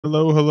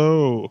Hello,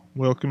 hello.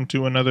 Welcome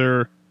to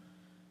another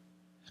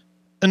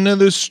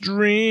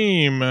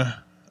stream.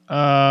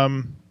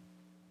 Um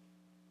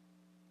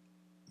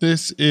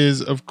this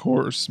is of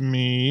course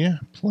me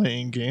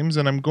playing games,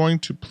 and I'm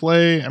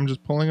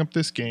just pulling up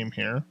this game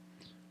here.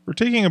 We're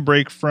taking a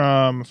break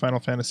from Final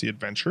Fantasy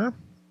Adventure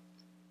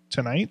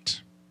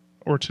tonight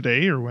or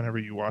today or whenever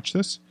you watch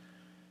this.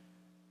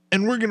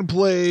 And we're going to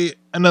play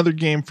another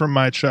game from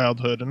my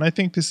childhood. And I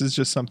think this is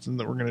just something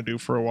that we're going to do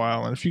for a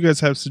while. And if you guys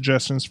have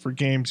suggestions for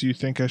games you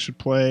think I should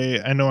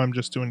play, I know I'm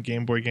just doing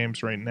Game Boy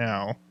games right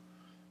now.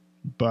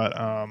 But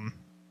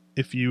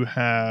if you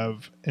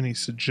have any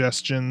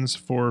suggestions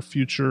for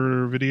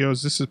future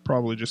videos, this is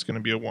probably just going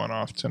to be a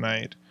one-off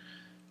tonight.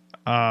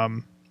 But I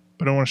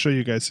want to show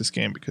you guys this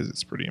game because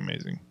it's pretty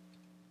amazing.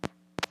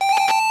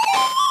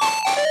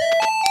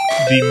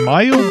 The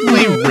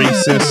mildly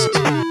racist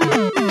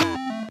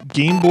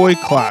Game Boy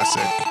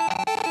Classic,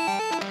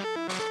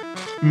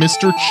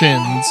 Mr.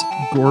 Chin's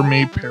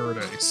Gourmet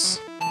Paradise.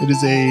 It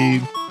is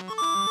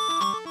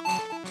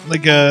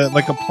like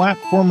a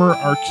platformer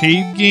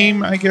arcade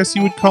game, I guess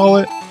you would call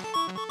it.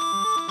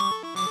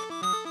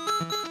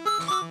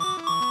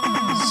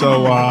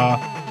 So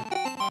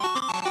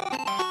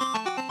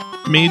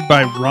made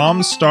by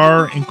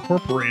Romstar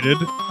Incorporated.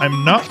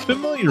 I'm not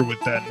familiar with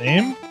that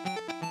name.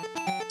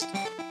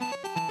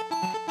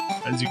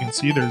 As you can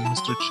see, there's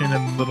Mr. Chin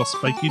and little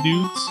spiky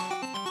dudes.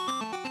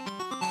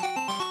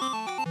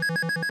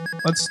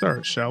 Let's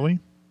start, shall we?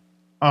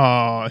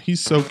 Aw, he's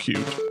so cute.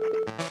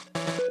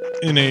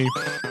 In a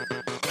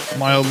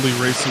mildly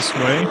racist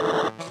way.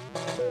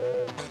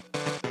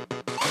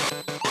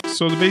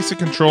 So the basic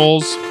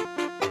controls: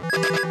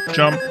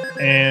 jump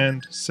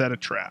and set a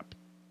trap.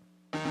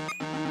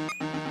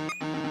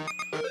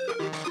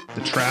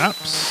 The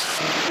traps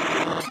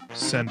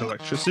send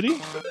electricity.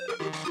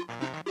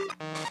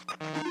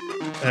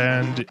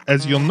 And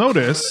as you'll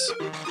notice,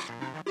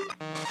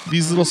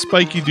 these little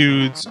spiky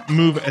dudes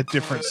move at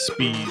different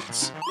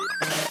speeds.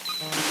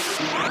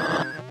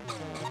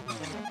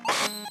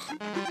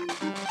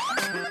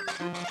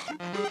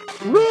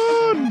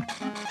 Run!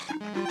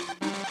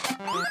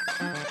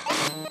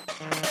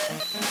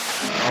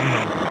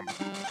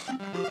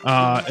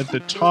 At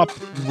the top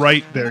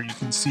right there, you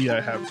can see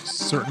I have a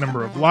certain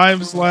number of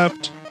lives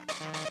left,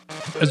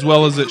 as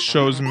well as it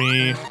shows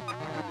me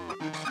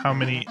how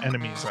many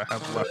enemies I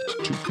have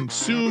left to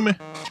consume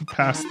to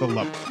pass the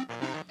level.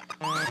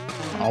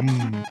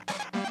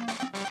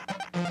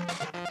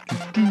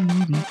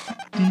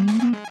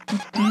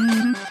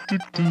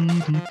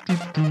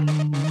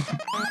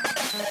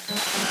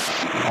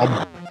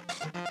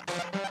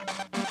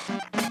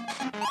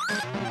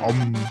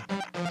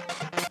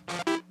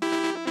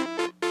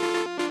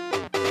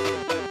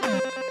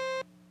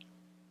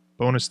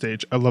 Bonus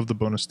stage. I love the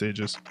bonus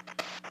stages.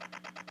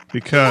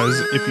 Because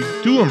if you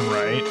do them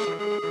right,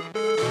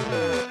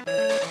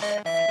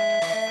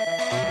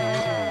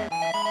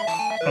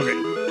 okay.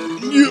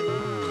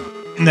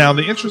 Now,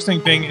 the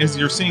interesting thing is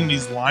you're seeing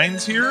these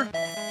lines here.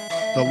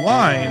 The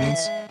lines,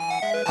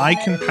 I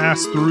can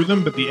pass through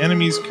them, but the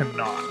enemies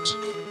cannot.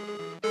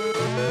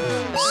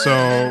 So,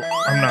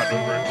 I'm not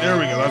doing it. There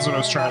we go. That's what I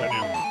was trying to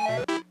do.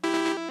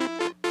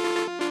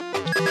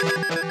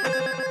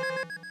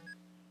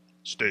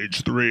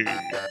 Stage 3.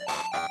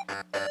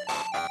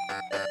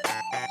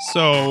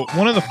 So,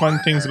 one of the fun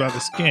things about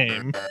this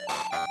game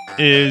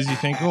is you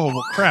think, oh,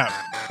 well, crap.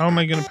 How am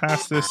I going to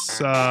pass this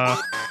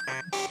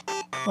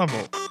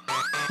level?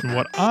 And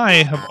what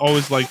I have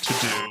always liked to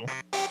do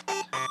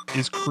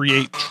is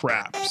create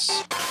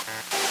traps.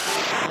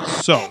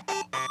 So,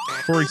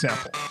 for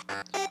example,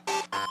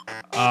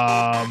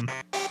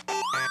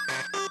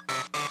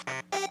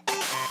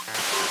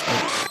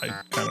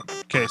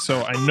 okay,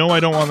 so I know I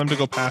don't want them to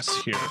go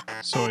past here.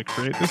 So I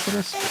create this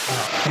little...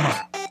 Oh, come on.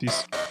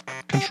 These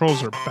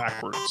controls are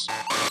backwards.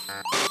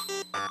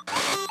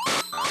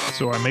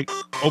 So I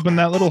open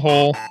that little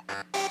hole,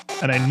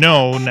 and I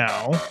know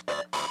now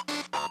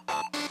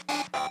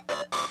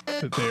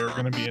that they are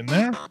going to be in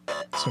there.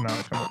 So now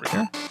I come over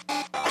here.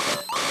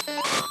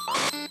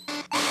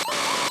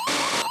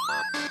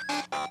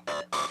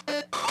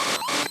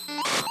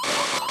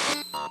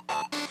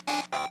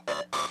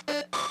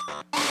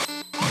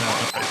 Now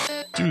if I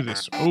do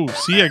this... Oh,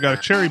 see, I got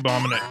a cherry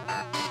bomb in it.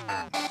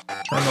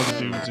 Turn all the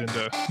dudes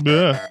into...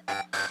 Bleh.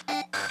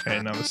 Okay,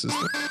 now this is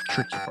the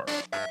tricky part.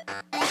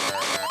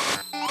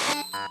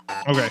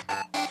 Okay.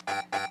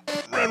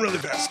 Run really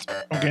fast.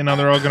 Okay, now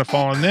they're all going to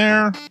fall in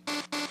there.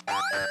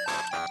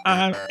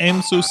 I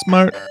am so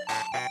smart.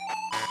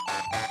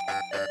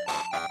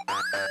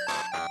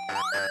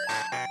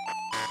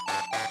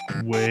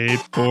 Wait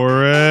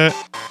for it.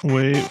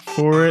 Wait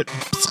for it.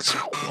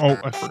 Oh,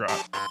 I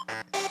forgot.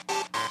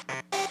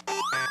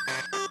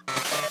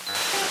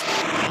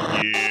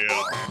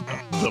 Yeah.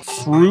 The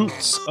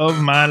fruits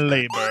of my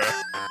labor.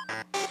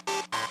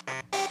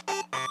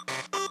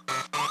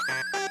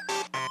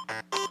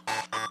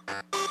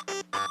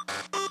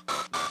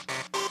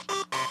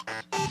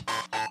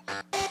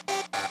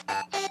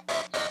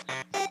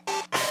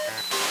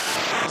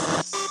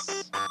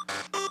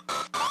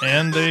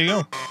 And there you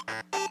go.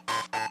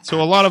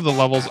 So a lot of the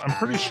levels, I'm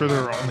pretty sure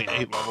there are only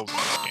 8 levels in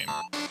this game.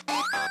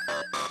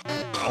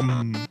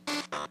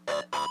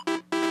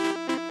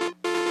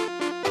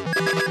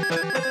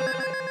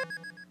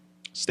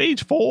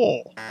 Stage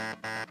 4.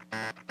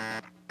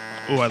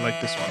 Oh, I like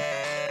this one.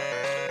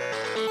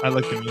 I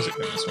like the music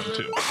in this one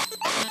too.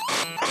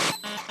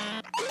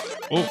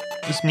 Oh,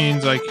 this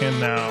means I can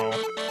now...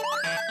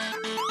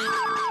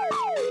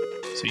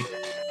 See?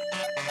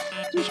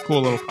 There's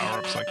cool little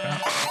power-ups like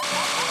that.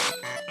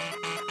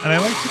 And I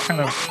like to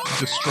kind of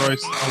destroy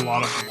a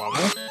lot of the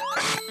level.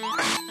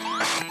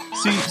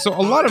 See, so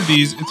a lot of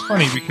these, it's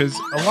funny because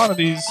a lot of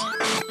these,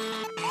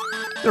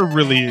 there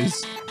really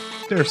is,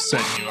 they're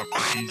setting you up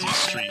for easy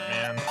street,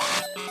 man.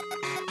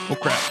 Oh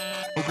crap.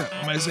 Oh crap.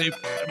 Am I safe?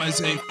 Am I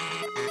safe?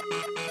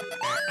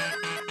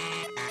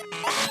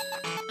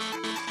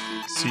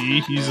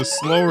 See, he's a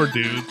slower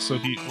dude, so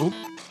he... Oh.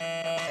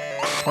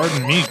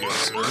 Pardon me, good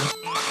sir.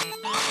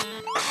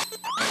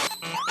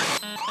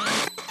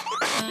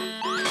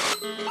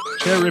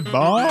 Cherry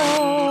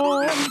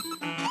bomb!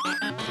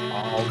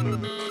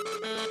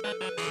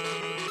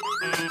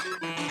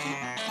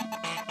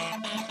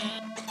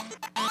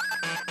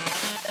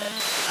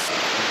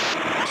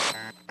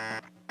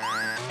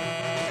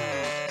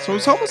 So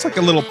it's almost like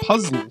a little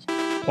puzzle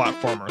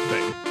platformer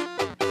thing.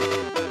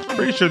 I'm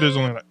pretty sure there's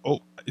only like...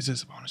 Oh, is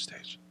this a bonus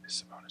stage? This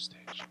is a bonus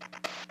stage.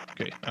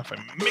 Okay, now if I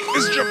make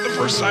this jump the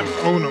first time...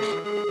 Oh no. Now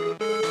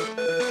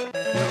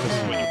this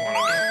is what you want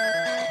to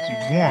do. So you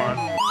want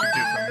to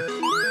get them...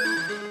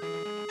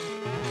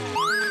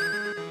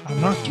 I'm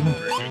not doing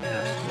very good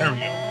here. There we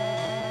go.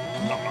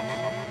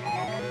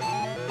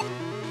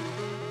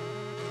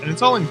 And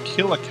it's all in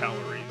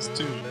kilocalories,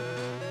 too.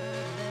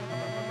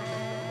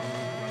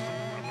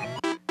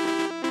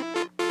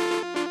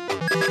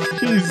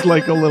 He's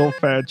like a little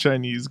fat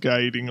Chinese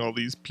guy eating all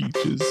these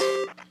peaches.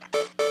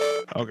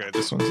 Okay,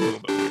 this one's a little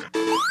bit weird.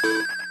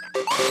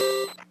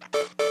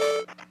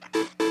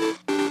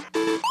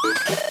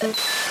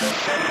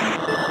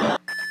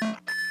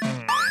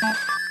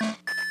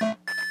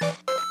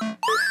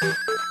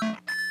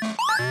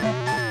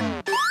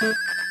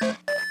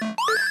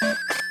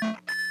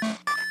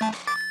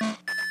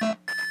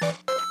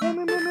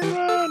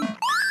 Run!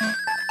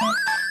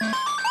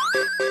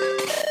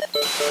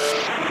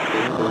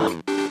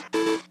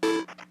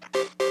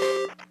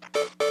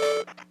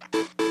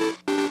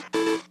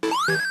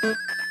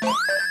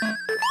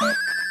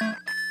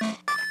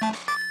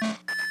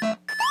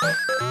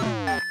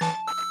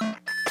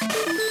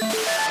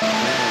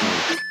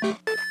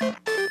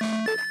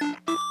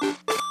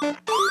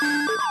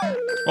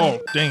 Oh,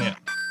 dang it.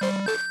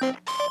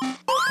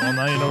 Well,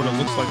 now you know what it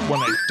looks like when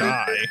I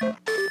die.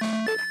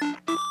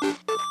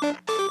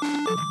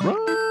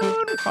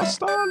 Run,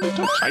 faster,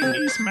 little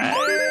Chinese man!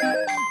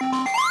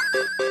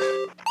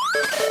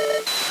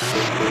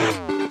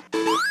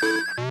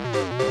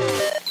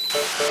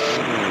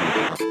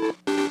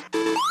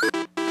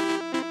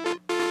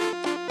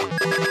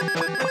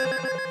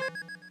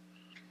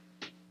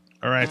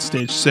 Alright,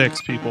 stage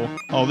 6, people.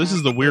 Oh, this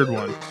is the weird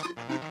one.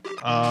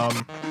 Oh,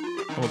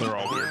 they're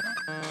all weird.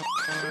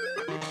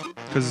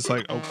 Because it's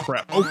like, oh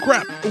crap, oh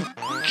crap, oh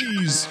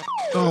jeez.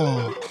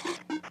 Oh.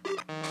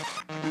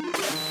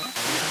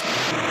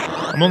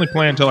 I'm only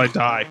playing until I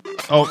die.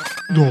 Oh.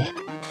 Oh.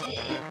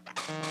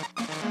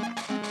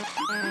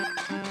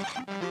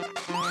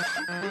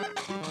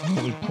 I'm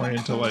only playing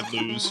until I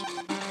lose.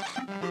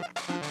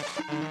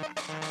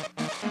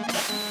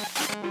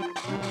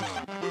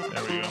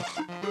 There we go.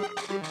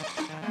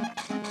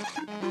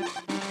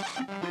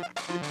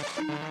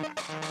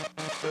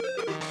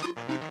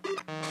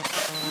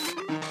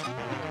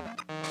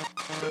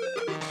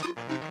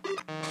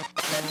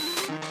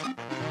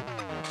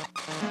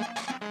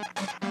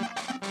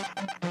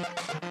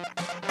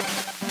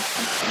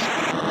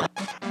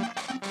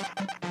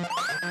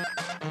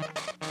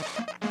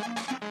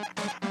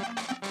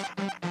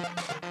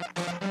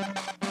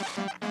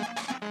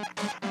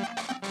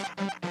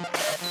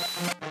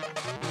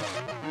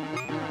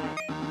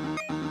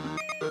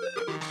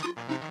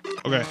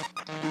 Okay.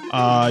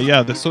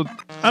 Yeah, so,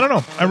 I don't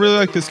know. I really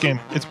like this game.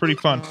 It's pretty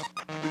fun.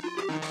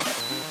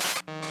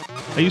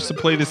 I used to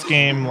play this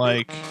game,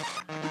 like,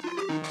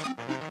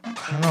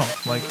 I don't know,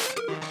 like,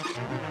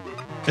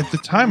 at the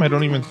time I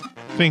don't even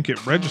think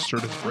it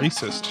registered as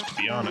racist, to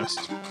be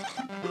honest.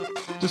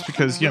 Just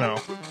because, you know,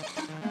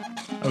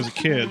 I was a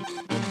kid,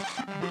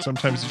 and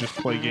sometimes you just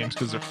play games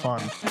because they're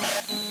fun.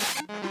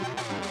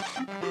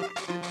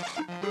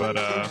 But,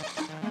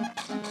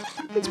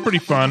 it's pretty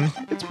fun.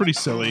 It's pretty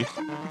silly.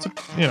 It's,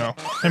 you know,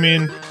 I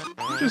mean,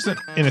 just an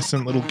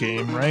innocent little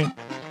game, right?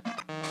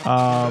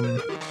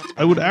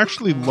 I would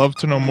actually love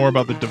to know more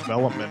about the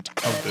development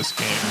of this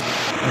game.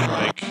 And,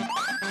 like,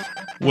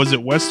 was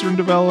it Western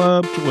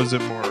developed? Was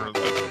it more like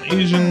an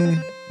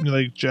Asian,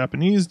 like,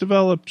 Japanese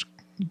developed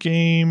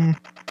game?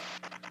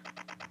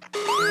 I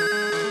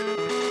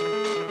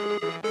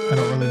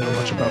don't really know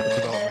much about the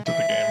development of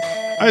the game.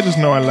 I just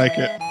know I like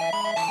it.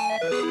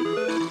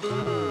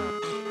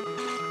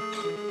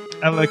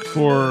 I like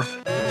for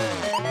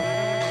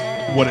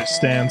what it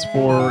stands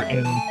for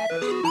in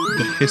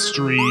the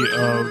history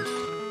of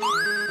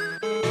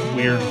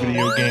weird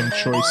video game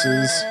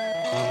choices.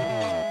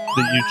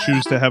 That you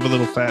choose to have a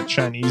little fat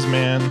Chinese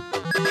man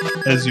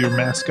as your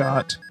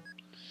mascot.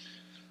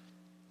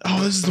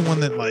 Oh, this is the one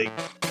that, like...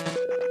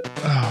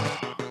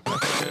 Oh, I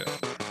forget.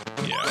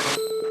 Yeah.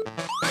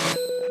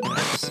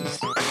 This is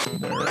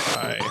where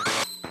I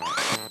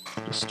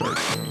just start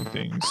doing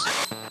things.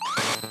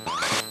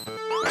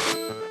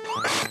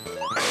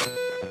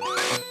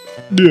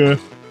 Yeah.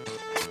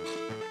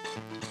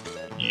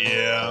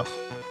 Yeah.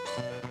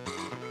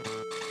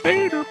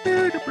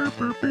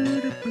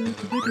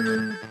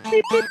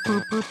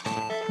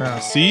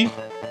 See?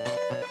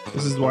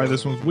 This is why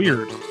this one's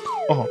weird.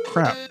 Oh,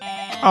 crap.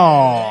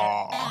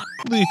 Oh,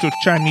 little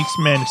Chinese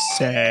man is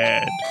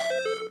sad.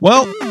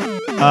 Well,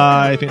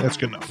 I think that's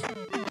good enough.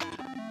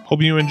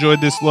 Hope you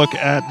enjoyed this look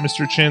at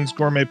Mr. Chin's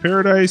Gourmet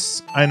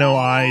Paradise. I know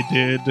I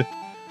did.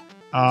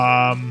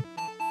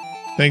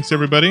 Thanks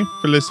everybody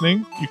for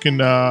listening. You can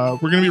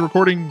we're gonna be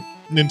recording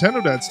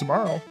Nintendo Dads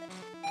tomorrow.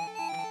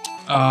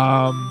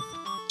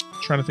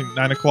 Trying to think,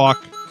 9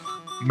 o'clock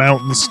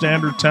Mountain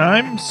Standard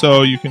Time,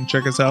 so you can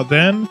check us out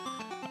then.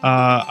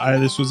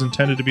 This was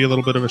intended to be a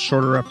little bit of a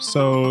shorter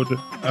episode,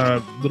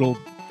 little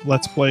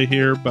let's play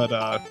here,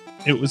 but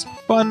it was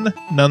fun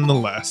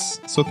nonetheless.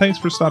 So thanks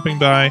for stopping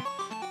by,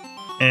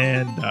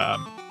 and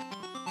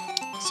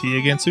see you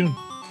again soon.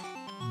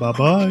 Bye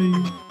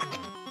bye.